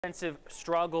Defensive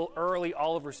struggle early.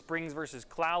 Oliver Springs versus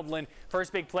Cloudland.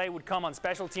 First big play would come on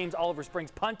special teams. Oliver Springs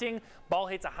punting. Ball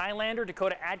hits a Highlander.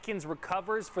 Dakota Atkins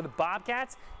recovers for the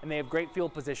Bobcats, and they have great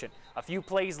field position. A few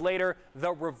plays later,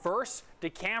 the reverse to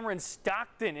Cameron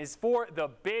Stockton is for the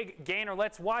big gainer.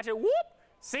 Let's watch it. Whoop!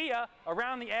 See ya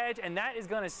around the edge, and that is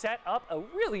going to set up a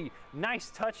really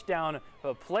nice touchdown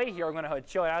play here. I'm going to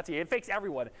show it out to you. It fakes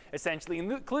everyone, essentially,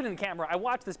 including the camera. I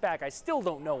watched this back. I still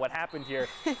don't know what happened here.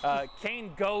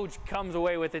 Kane Goge comes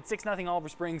away with it. 6-0 Oliver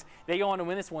Springs. They go on to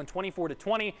win this one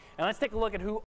 24-20. And let's take a look at who